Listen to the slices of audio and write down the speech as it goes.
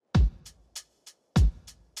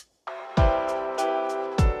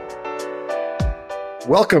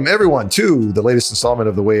Welcome, everyone, to the latest installment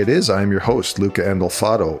of The Way It Is. I'm your host, Luca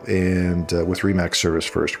Andolfato, and with RE/MAX Service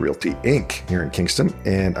First Realty, Inc. here in Kingston.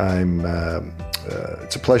 And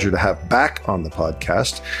it's a pleasure to have back on the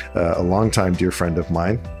podcast a longtime dear friend of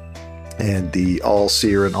mine and the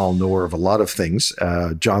all-seer and all-knower of a lot of things,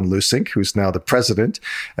 John Lusink, who's now the president,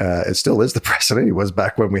 and still is the president. He was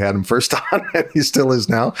back when we had him first on, and he still is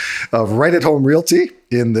now, of Right at Home Realty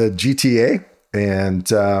in the GTA. And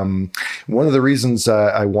one of the reasons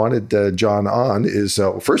I wanted John on is,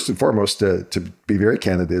 first and foremost, to be very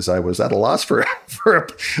candid, is I was at a loss for a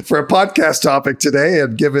podcast topic today.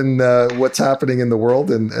 And given what's happening in the world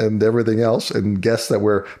and everything else and guests that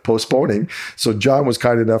we're postponing. So John was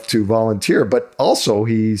kind enough to volunteer, but also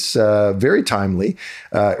he's very timely,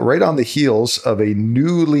 right on the heels of a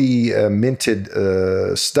newly minted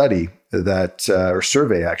study or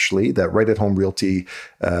survey actually, that Right at Home Realty,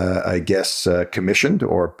 I guess, commissioned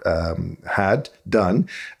or had done,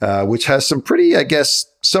 which has some pretty, I guess,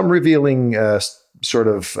 some revealing sort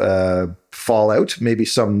of fallout, maybe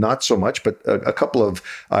some not so much, but a couple of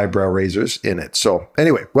eyebrow raisers in it. So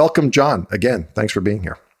anyway, welcome, John. Again, thanks for being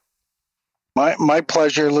here. My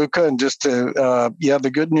pleasure, Luca. And just to,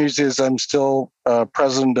 the good news is I'm still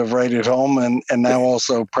president of Right at Home and now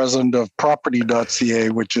also president of Property.ca,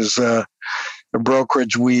 which is a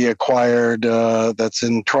brokerage we acquired that's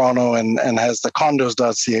in Toronto and has the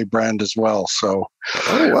Condos.ca brand as well. So,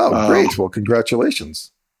 oh wow, great! Well,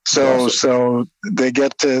 congratulations. So they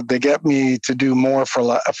get me to do more for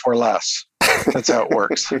less. That's how it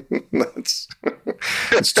works.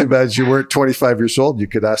 It's too bad you weren't 25 years old. You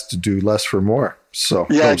could ask to do less for more. So,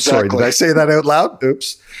 yeah, exactly. Sorry, did I say that out loud?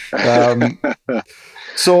 Oops.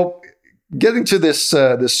 So, getting to this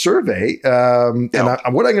survey, and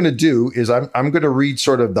what I'm going to do is I'm going to read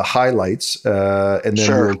sort of the highlights, and then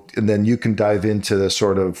sure. and then you can dive into the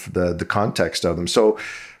sort of the context of them. So.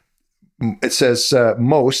 It says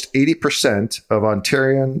most 80% of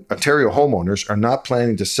Ontario homeowners are not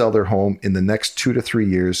planning to sell their home in the next 2 to 3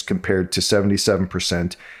 years, compared to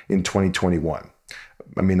 77% in 2021.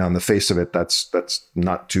 I mean, on the face of it, that's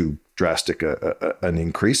not too drastic an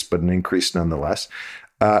increase, but an increase nonetheless.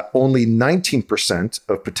 Only 19%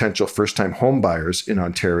 of potential first-time home buyers in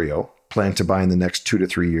Ontario plan to buy in the next 2 to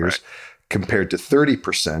 3 years. Right. Compared to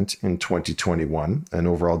 30% in 2021, an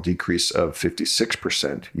overall decrease of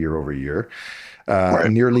 56% year over year. Right.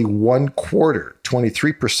 Nearly one quarter,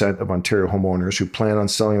 23% of Ontario homeowners who plan on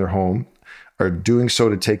selling their home are doing so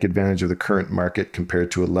to take advantage of the current market,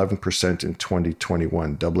 compared to 11% in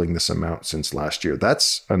 2021, doubling this amount since last year.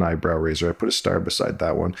 That's an eyebrow raiser. I put a star beside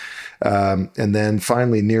that one. And then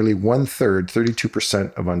finally, nearly 1/3,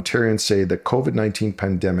 32% of Ontarians say the COVID-19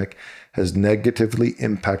 pandemic has negatively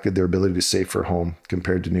impacted their ability to save for a home,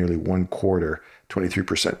 compared to nearly one quarter,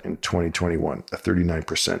 23% in 2021, a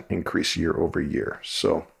 39% increase year over year.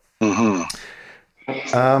 So, why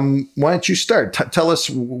don't you start? Tell us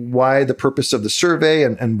why the purpose of the survey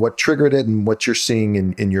and what triggered it and what you're seeing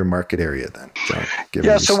in your market area then, John.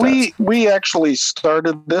 So we actually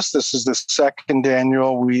started this. This is the second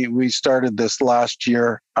annual. We started this last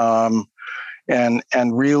year. And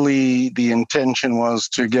really the intention was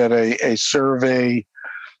to get a survey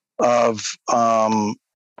of,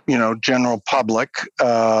 general public.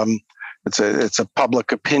 It's a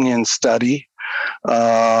public opinion study,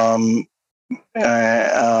 to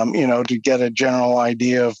get a general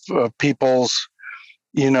idea of people's,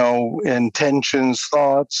 intentions,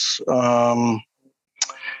 thoughts, with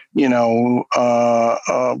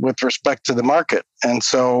respect to the market. And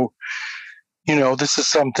so, this is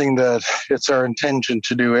something that it's our intention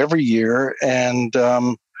to do every year. And,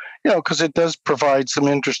 because it does provide some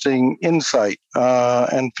interesting insight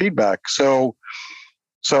and feedback. So,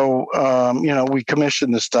 we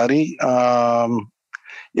commissioned the study.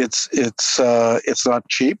 It's not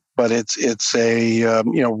cheap, but it's a,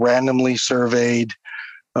 randomly surveyed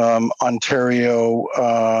Ontario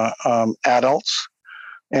adults.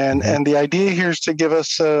 And the idea here is to give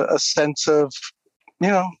us a sense of,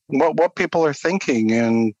 what people are thinking.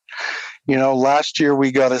 And, last year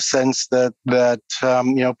we got a sense that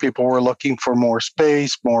people were looking for more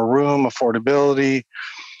space, more room, affordability,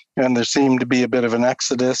 and there seemed to be a bit of an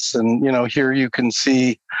exodus. And, here you can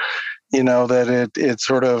see, that it's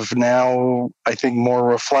sort of now, I think, more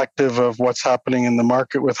reflective of what's happening in the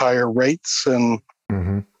market with higher rates and,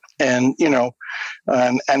 and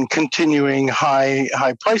continuing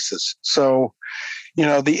high prices. So,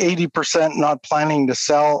 the 80% not planning to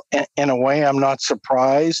sell, in a way, I'm not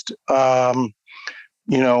surprised. And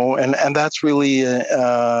that's really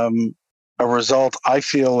a result, I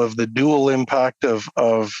feel, of the dual impact of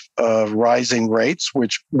rising rates,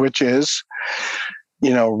 which is,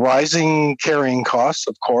 rising carrying costs,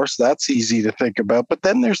 of course, that's easy to think about. But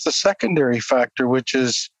then there's the secondary factor, which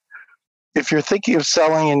is if you're thinking of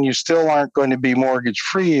selling and you still aren't going to be mortgage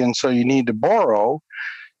free, and so you need to borrow,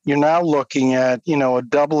 you're now looking at, a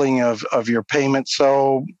doubling of your payment.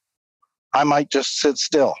 So I might just sit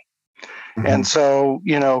still. Mm-hmm. And so,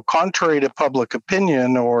 contrary to public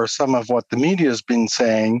opinion or some of what the media has been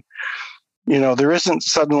saying, there isn't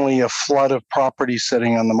suddenly a flood of property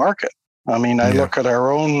sitting on the market. I mean, I look at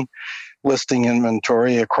our own listing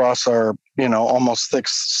inventory across our, almost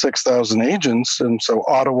 6,000 agents. And so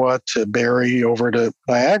Ottawa to Barrie over to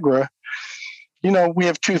Niagara, we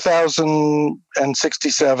have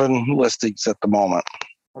 2,067 listings at the moment.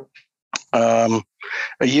 A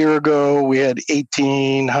year ago, we had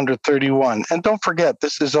 1,831. And don't forget,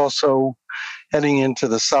 this is also heading into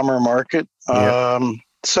the summer market.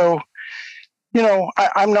 So,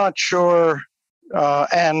 I'm not sure.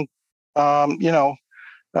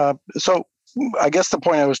 So I guess the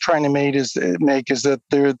point I was trying to make is that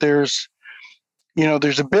there's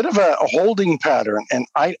a bit of a holding pattern, and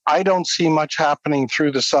I don't see much happening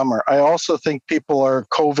through the summer. I also think people are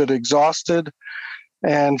COVID exhausted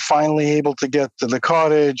and finally able to get to the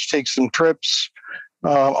cottage, take some trips,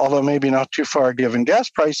 although maybe not too far given gas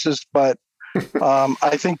prices. But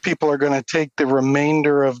I think people are going to take the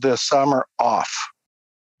remainder of the summer off.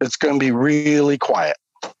 It's going to be really quiet.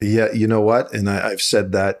 Yeah, you know what? And I've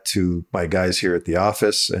said that to my guys here at the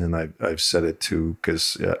office, and I've said it to,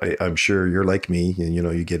 because I'm sure you're like me, and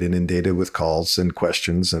you get inundated with calls and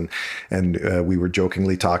questions, and we were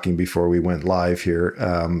jokingly talking before we went live here.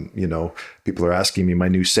 People are asking me my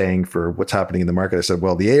new saying for what's happening in the market. I said,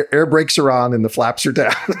 well, the air brakes are on and the flaps are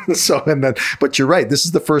down. But you're right. This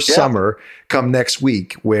is the first summer come next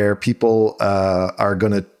week where people are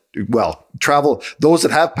going to travel. Those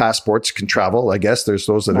that have passports can travel. I guess there's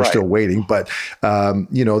those that are still waiting, but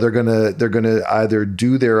they're gonna either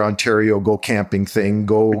do their Ontario go camping thing,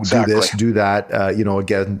 do this, do that.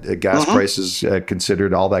 Again, gas prices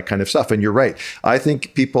considered, all that kind of stuff. And you're right. I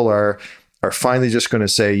think people are finally just going to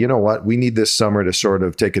say, you know what, we need this summer to sort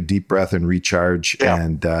of take a deep breath and recharge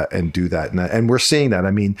and do that. And we're seeing that.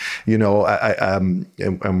 I mean, and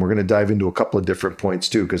we're going to dive into a couple of different points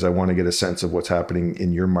too, because I want to get a sense of what's happening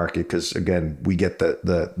in your market. Because again, we get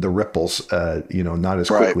the ripples, not as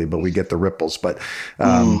quickly, but we get the ripples. But,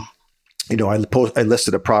 I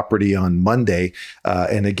listed a property on Monday,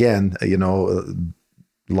 and again,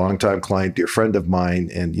 longtime client, dear friend of mine.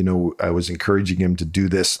 And, I was encouraging him to do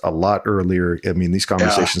this a lot earlier. I mean, these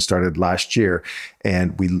conversations started last year,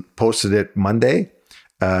 and we posted it Monday.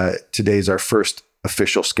 Today's our first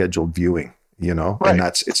official scheduled viewing, and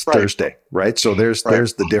it's Thursday, right? So there's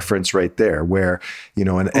the difference right there where,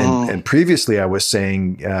 and previously I was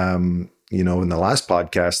saying, in the last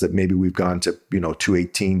podcast that maybe we've gone to,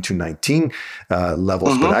 218, 219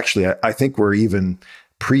 levels, but actually I think we're even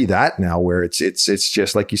pre that now, where it's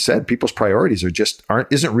just like you said, people's priorities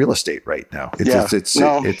isn't real estate right now. It's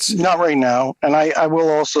not right now. And I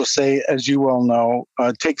will also say, as you well know,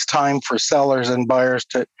 it takes time for sellers and buyers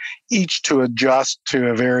to adjust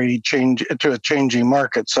to a changing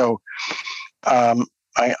market. So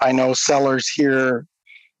I know sellers here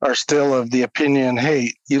are still of the opinion,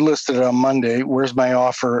 hey, you listed it on Monday, where's my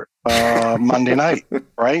offer Monday night,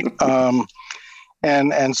 right?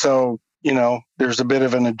 And so there's a bit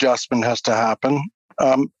of an adjustment has to happen.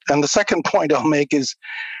 And the second point I'll make is,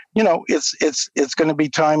 it's going to be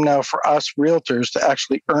time now for us realtors to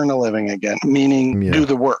actually earn a living again, meaning do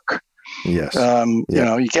the work. Yes.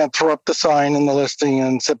 You can't throw up the sign in the listing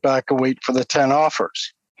and sit back and wait for the 10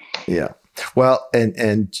 offers. Yeah. Well,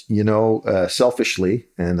 and selfishly,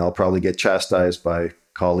 and I'll probably get chastised by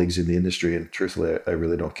colleagues in the industry, and truthfully, I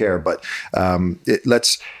really don't care, but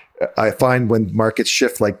I find when markets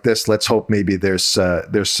shift like this, let's hope maybe there's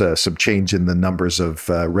some change in the numbers of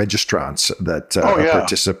registrants that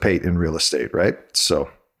participate in real estate, right? So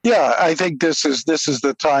yeah, I think this is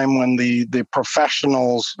the time when the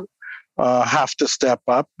professionals have to step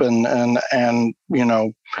up and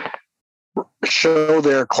show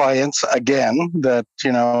their clients again that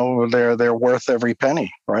they're worth every penny,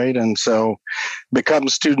 right? And so become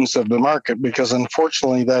students of the market, because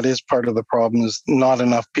unfortunately that is part of the problem, is not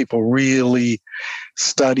enough people really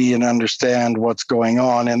study and understand what's going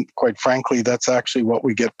on. And quite frankly, that's actually what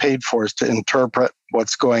we get paid for, is to interpret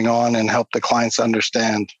what's going on and help the clients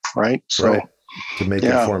understand, right? So to make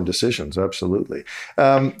informed decisions. Absolutely.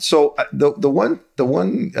 So the one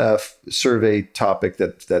survey topic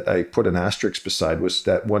that I put an asterisk beside was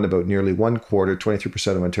that one about nearly 1/4,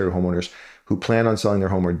 23% of Ontario homeowners who plan on selling their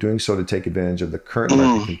home are doing so to take advantage of the current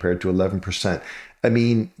market compared to 11%. I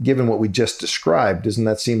mean, given what we just described, doesn't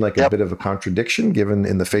that seem like a bit of a contradiction given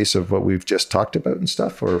in the face of what we've just talked about and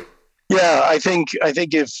stuff? Or yeah, I think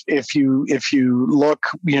if you look,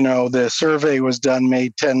 the survey was done May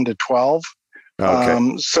 10 to 12.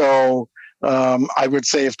 okay. So I would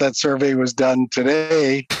say if that survey was done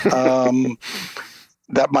today, that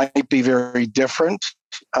might be very different.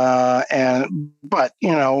 But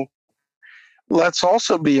let's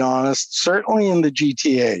also be honest. Certainly in the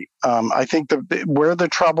GTA, I think where the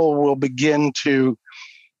trouble will begin to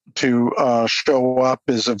show up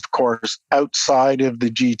is, of course, outside of the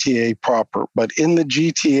GTA proper. But in the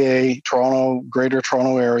GTA, Toronto, Greater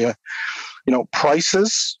Toronto area,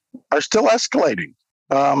 prices are still escalating.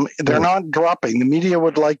 They're not dropping. The media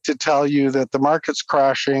would like to tell you that the market's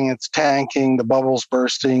crashing, it's tanking, the bubble's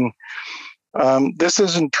bursting. This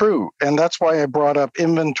isn't true. And that's why I brought up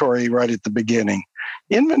inventory right at the beginning.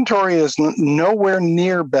 Inventory is nowhere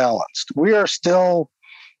near balanced. We are still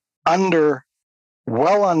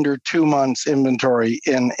well under 2 months inventory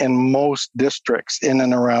in most districts in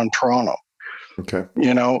and around Toronto. Okay.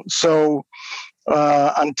 So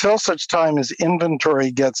until such time as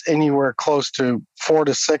inventory gets anywhere close to 4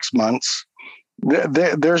 to 6 months,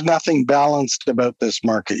 there's nothing balanced about this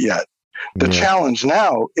market yet. The challenge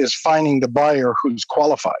now is finding the buyer who's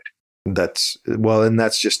qualified. And that's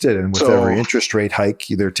just it. And with every interest rate hike,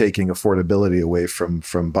 they're taking affordability away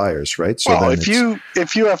from buyers, right? So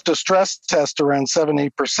if you have to stress test around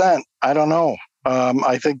 7-8%, I don't know.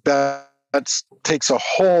 I think that takes a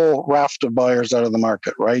whole raft of buyers out of the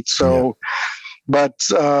market, right? So, but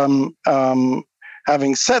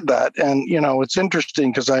having said that, and it's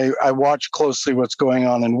interesting because I watch closely what's going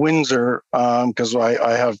on in Windsor because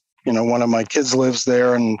I have one of my kids lives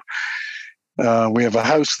there and we have a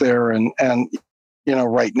house there, and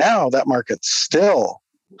right now that market's still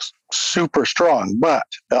super strong. But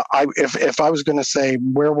if I was going to say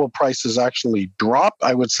where will prices actually drop,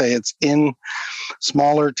 I would say it's in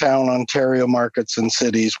smaller town Ontario markets and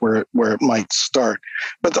cities where it might start.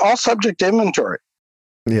 But it's all subject to inventory.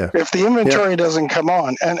 Yeah. If the inventory doesn't come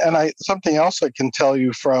on, and something else I can tell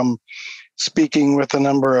you from speaking with a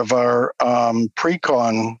number of our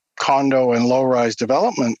pre-con condo and low-rise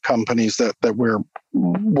development companies that we're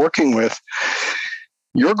working with,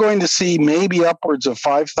 you're going to see maybe upwards of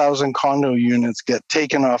 5,000 condo units get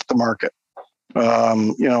taken off the market.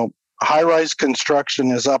 High-rise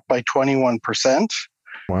construction is up by 21%.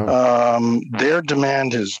 Wow. Their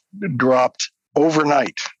demand has dropped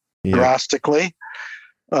overnight drastically.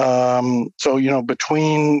 So,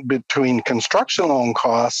 between construction loan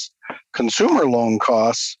costs, consumer loan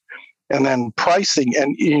costs, and then pricing,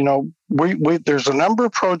 and there's a number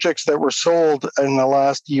of projects that were sold in the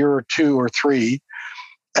last year or 2 or 3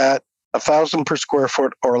 at 1,000 per square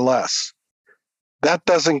foot or less. That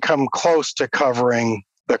doesn't come close to covering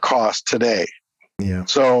the cost today. Yeah.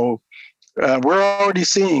 So we're already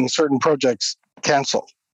seeing certain projects cancel.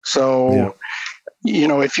 So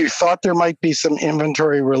if you thought there might be some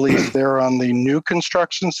inventory relief there on the new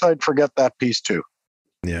construction side, forget that piece too.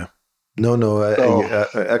 Yeah. No,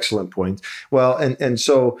 excellent point. Well, and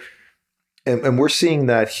so, and we're seeing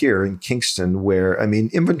that here in Kingston, where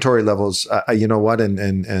inventory levels. You know what? And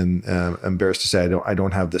embarrassed to say, I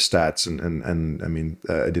don't have the stats, and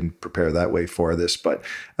I didn't prepare that way for this, but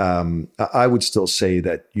I would still say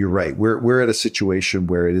that you're right. We're at a situation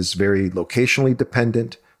where it is very locationally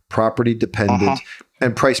dependent, property dependent,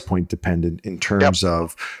 and price point dependent in terms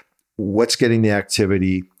of what's getting the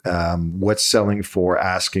activity, what's selling for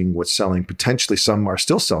asking, what's selling potentially. Some are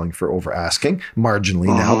still selling for over asking marginally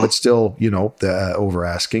now, but still, the over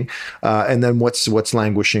asking. And then what's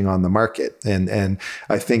languishing on the market. And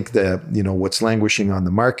I think that, what's languishing on the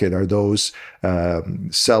market are those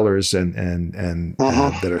sellers and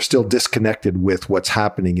that are still disconnected with what's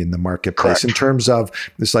happening in the marketplace. Correct. In terms of,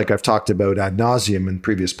 it's like I've talked about ad nauseum in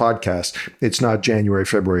previous podcasts, it's not January,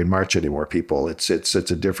 February, and March anymore, people. It's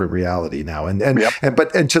a different reality now. And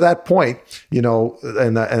to that point,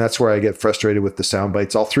 and that's where I get frustrated with the sound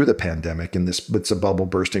bites all through the pandemic, and it's a bubble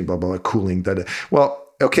bursting, a cooling. Well,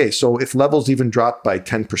 okay, so if levels even drop by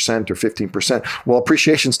 10% or 15%, well,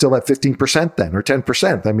 appreciation's still at 15% then, or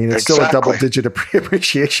 10%. It's still a double-digit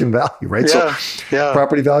appreciation value, right? So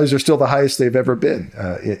property values are still the highest they've ever been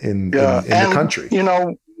in the country.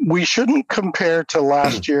 We shouldn't compare to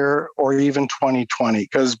last year or even 2020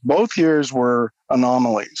 because both years were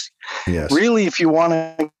anomalies. Yes. Really, if you want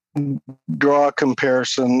to draw a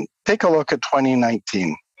comparison, take a look at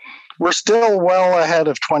 2019. We're still well ahead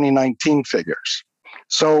of 2019 figures.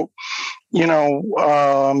 So,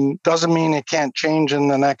 doesn't mean it can't change in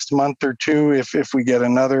the next month or two if we get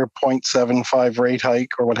another 0.75 rate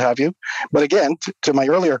hike or what have you. But again, to my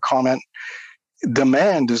earlier comment,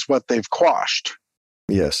 demand is what they've quashed.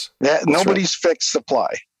 Yes. Nobody's fixed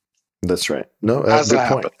supply. That's right. No, good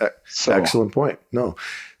point. Excellent point. No.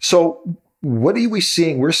 So what are we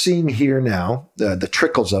seeing? We're seeing here now the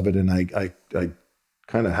trickles of it, and I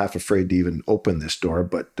kind of half afraid to even open this door,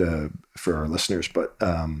 but for our listeners, but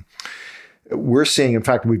we're seeing, in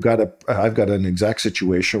fact, I've got an exact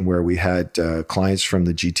situation where we had clients from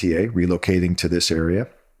the GTA relocating to this area,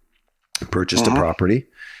 purchased a property,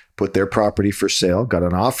 put their property for sale, got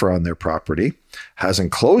an offer on their property,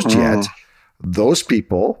 hasn't closed yet. Those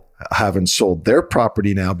people haven't sold their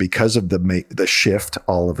property now because of the shift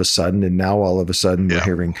all of a sudden. And now all of a sudden we're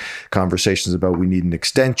hearing conversations about we need an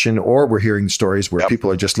extension, or we're hearing stories where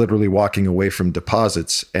people are just literally walking away from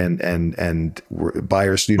deposits and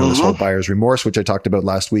buyers, this whole buyer's remorse, which I talked about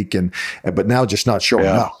last week, but now just not showing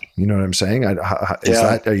up. You know what I'm saying?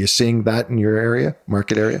 Are you seeing that in your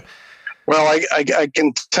market area? Well, I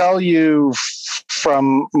can tell you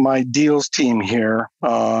from my deals team here,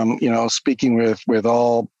 speaking with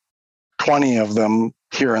all 20 of them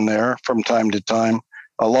here and there from time to time,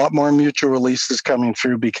 a lot more mutual releases coming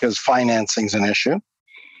through because financing's an issue.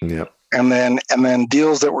 Yep. And then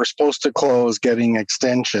deals that were supposed to close getting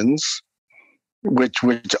extensions, which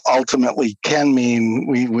ultimately can mean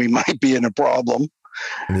we might be in a problem.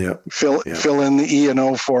 Yep. Fill in the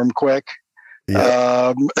E&O form quick.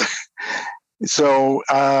 Yep.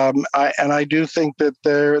 I do think that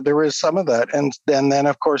there is some of that, and then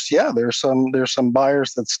of course, there's some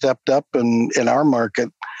buyers that stepped up and in our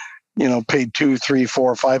market, paid 200, 300,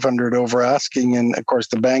 400, 500 over asking, and of course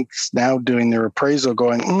the bank's now doing their appraisal,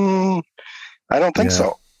 going, I don't think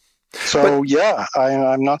so. So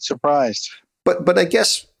I'm not surprised. But I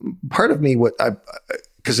guess part of me,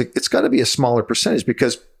 because it's got to be a smaller percentage,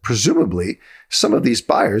 because presumably some of these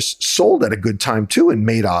buyers sold at a good time too and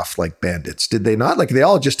made off like bandits. Did they not? Like, they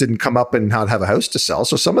all just didn't come up and not have a house to sell.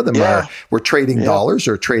 So some of them were trading dollars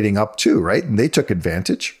or trading up too, right? And they took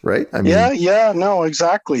advantage, right? I mean, no,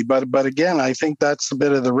 exactly. But again, I think that's a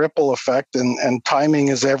bit of the ripple effect, and timing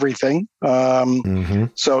is everything.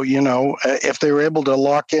 So, if they were able to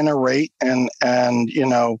lock in a rate and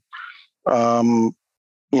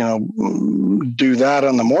do that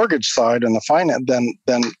on the mortgage side and the finance,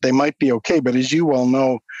 then they might be okay. But as you well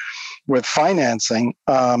know, with financing,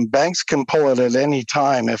 banks can pull it at any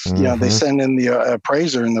time. If they send in the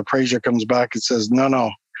appraiser and the appraiser comes back and says,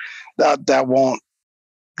 no, that won't,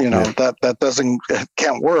 that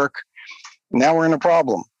can't work. Now we're in a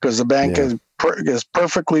problem because the bank is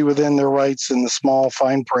perfectly within their rights in the small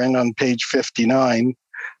fine print on page 59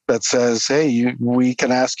 that says, hey, we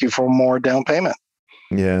can ask you for more down payment.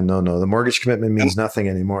 Yeah, no. The mortgage commitment means nothing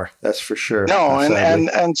anymore. That's for sure. No,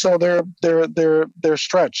 and so they're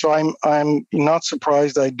stretched. So I'm not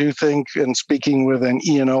surprised. I do think, and speaking with an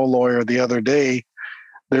E&O lawyer the other day,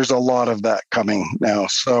 there's a lot of that coming now.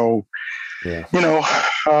 So,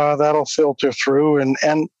 that'll filter through,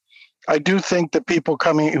 and I do think that people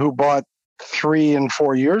who bought 3 and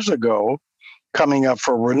 4 years ago, coming up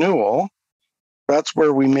for renewal, that's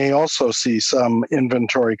where we may also see some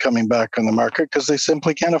inventory coming back on the market because they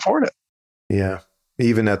simply can't afford it. Yeah.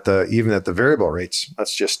 Even at the variable rates,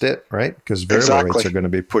 that's just it, right? Because variable rates are going to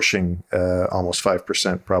be pushing almost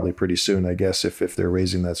 5% probably pretty soon, I guess, if they're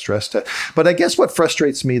raising that stress test. But I guess what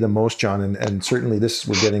frustrates me the most, John, and certainly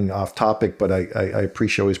we're getting off topic, but I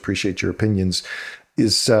always appreciate your opinions,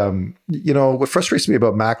 is, what frustrates me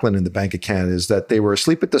about Macklin and the Bank of Canada is that they were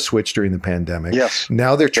asleep at the switch during the pandemic. Yes.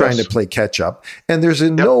 Now they're trying to play catch up, and there's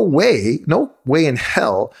no way in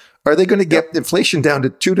hell are they going to get inflation down to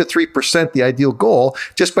 2 to 3%, the ideal goal,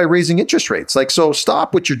 just by raising interest rates. Like, so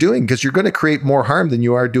stop what you're doing, because you're going to create more harm than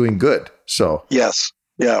you are doing good. So yes.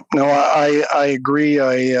 Yeah. No, I agree.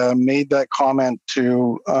 I made that comment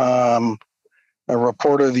to a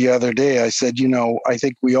reporter the other day. I said, I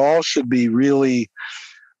think we all should be really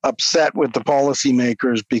upset with the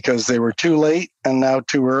policymakers because they were too late and now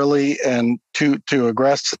too early and too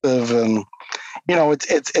aggressive. And,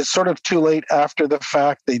 it's sort of too late after the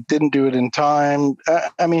fact. They didn't do it in time.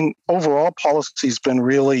 I mean, overall policy's been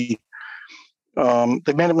really,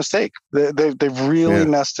 they've made a mistake. They've really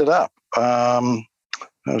messed it up.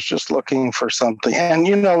 I was just looking for something. And,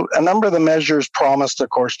 a number of the measures promised, of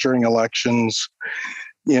course, during elections,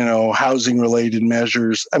 housing related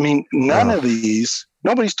measures. I mean, none of these,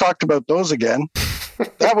 nobody's talked about those again.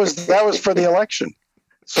 That was for the election.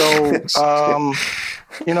 So,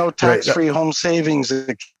 tax-free home savings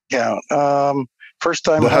account,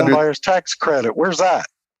 First-time home buyers tax credit. Where's that?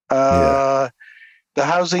 The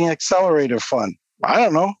Housing Accelerator Fund. I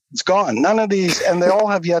don't know. It's gone. None of these, and they all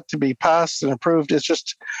have yet to be passed and approved. It's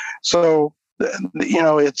just so,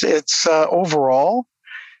 it's overall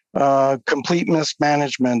complete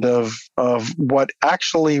mismanagement of what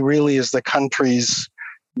actually really is the country's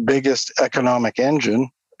biggest economic engine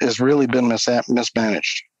has really been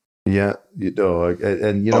mismanaged. Yeah,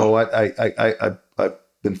 and you know what? I've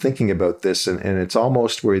been thinking about this, and it's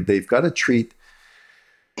almost where they've got to treat.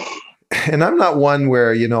 And I'm not one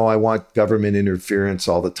where, I want government interference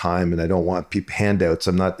all the time, and I don't want handouts.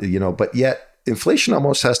 I'm not, but yet inflation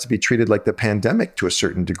almost has to be treated like the pandemic to a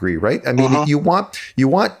certain degree, right? I mean, you want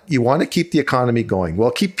to keep the economy going.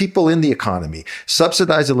 Well, keep people in the economy,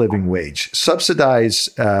 subsidize a living wage,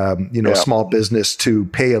 subsidize, small business to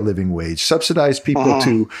pay a living wage, subsidize people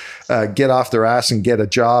to get off their ass and get a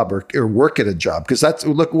job or work at a job. Because that's,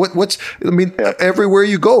 everywhere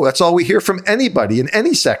you go, that's all we hear from anybody in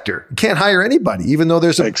any sector. You can't hire anybody, even though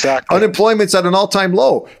there's unemployment's at an all-time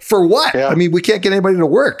low. For what? Yeah. I mean, we can't get anybody to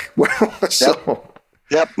work.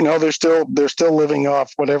 Yep. No, they're still living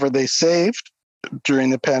off whatever they saved during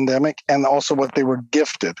the pandemic and also what they were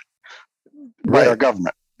gifted by our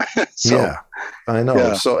government. I know.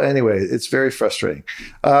 Yeah. So anyway, it's very frustrating.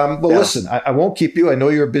 Listen, I won't keep you. I know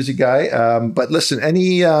you're a busy guy. But listen,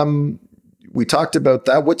 we talked about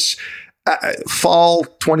that. What's fall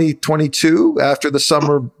 2022 after the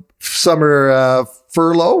summer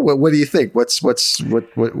furlough? What do you think? What do you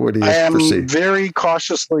foresee? I am very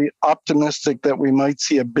cautiously optimistic that we might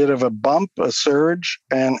see a bit of a bump, a surge,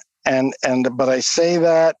 but I say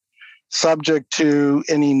that subject to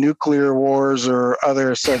any nuclear wars or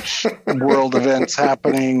other such world events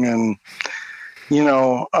happening. And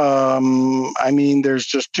there's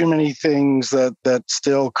just too many things that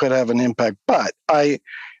still could have an impact. But I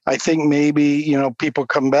think maybe people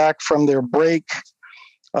come back from their break.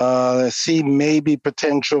 See maybe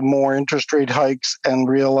potential more interest rate hikes and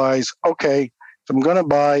realize, okay, if I'm going to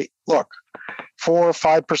buy, 4 or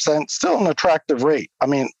 5%, still an attractive rate. I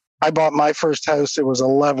mean, I bought my first house, it was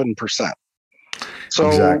 11%. So,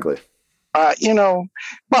 exactly.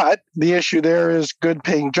 But the issue there is good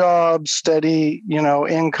paying jobs, steady,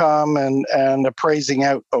 income and appraising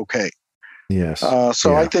out okay. Yes. I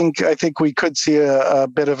think we could see a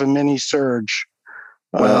bit of a mini surge.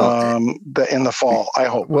 In the fall, I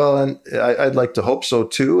hope. Well, and I'd like to hope so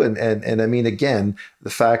too. And I mean, again, the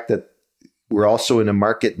fact that we're also in a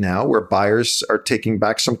market now where buyers are taking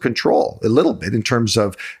back some control a little bit in terms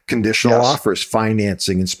of conditional offers,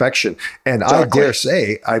 financing, inspection. And I dare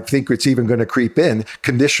say, I think it's even going to creep in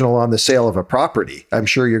conditional on the sale of a property. I'm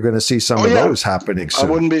sure you're going to see some of those happening soon.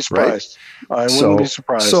 I wouldn't be surprised. Right? I wouldn't be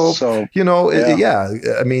surprised. So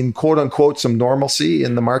I mean, quote unquote, some normalcy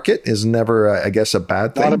in the market is never, I guess, a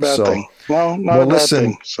bad thing. Not a bad thing. No, not a bad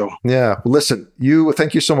thing. So listen,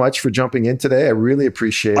 thank you so much for jumping in today. I really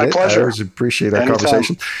appreciate it. My pleasure. I always appreciate our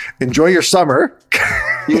conversation. Enjoy your summer.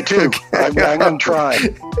 You too. I'm going to try.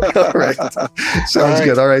 All right. Sounds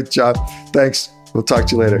good. All right, John. Thanks. We'll talk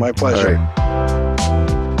to you later. My pleasure.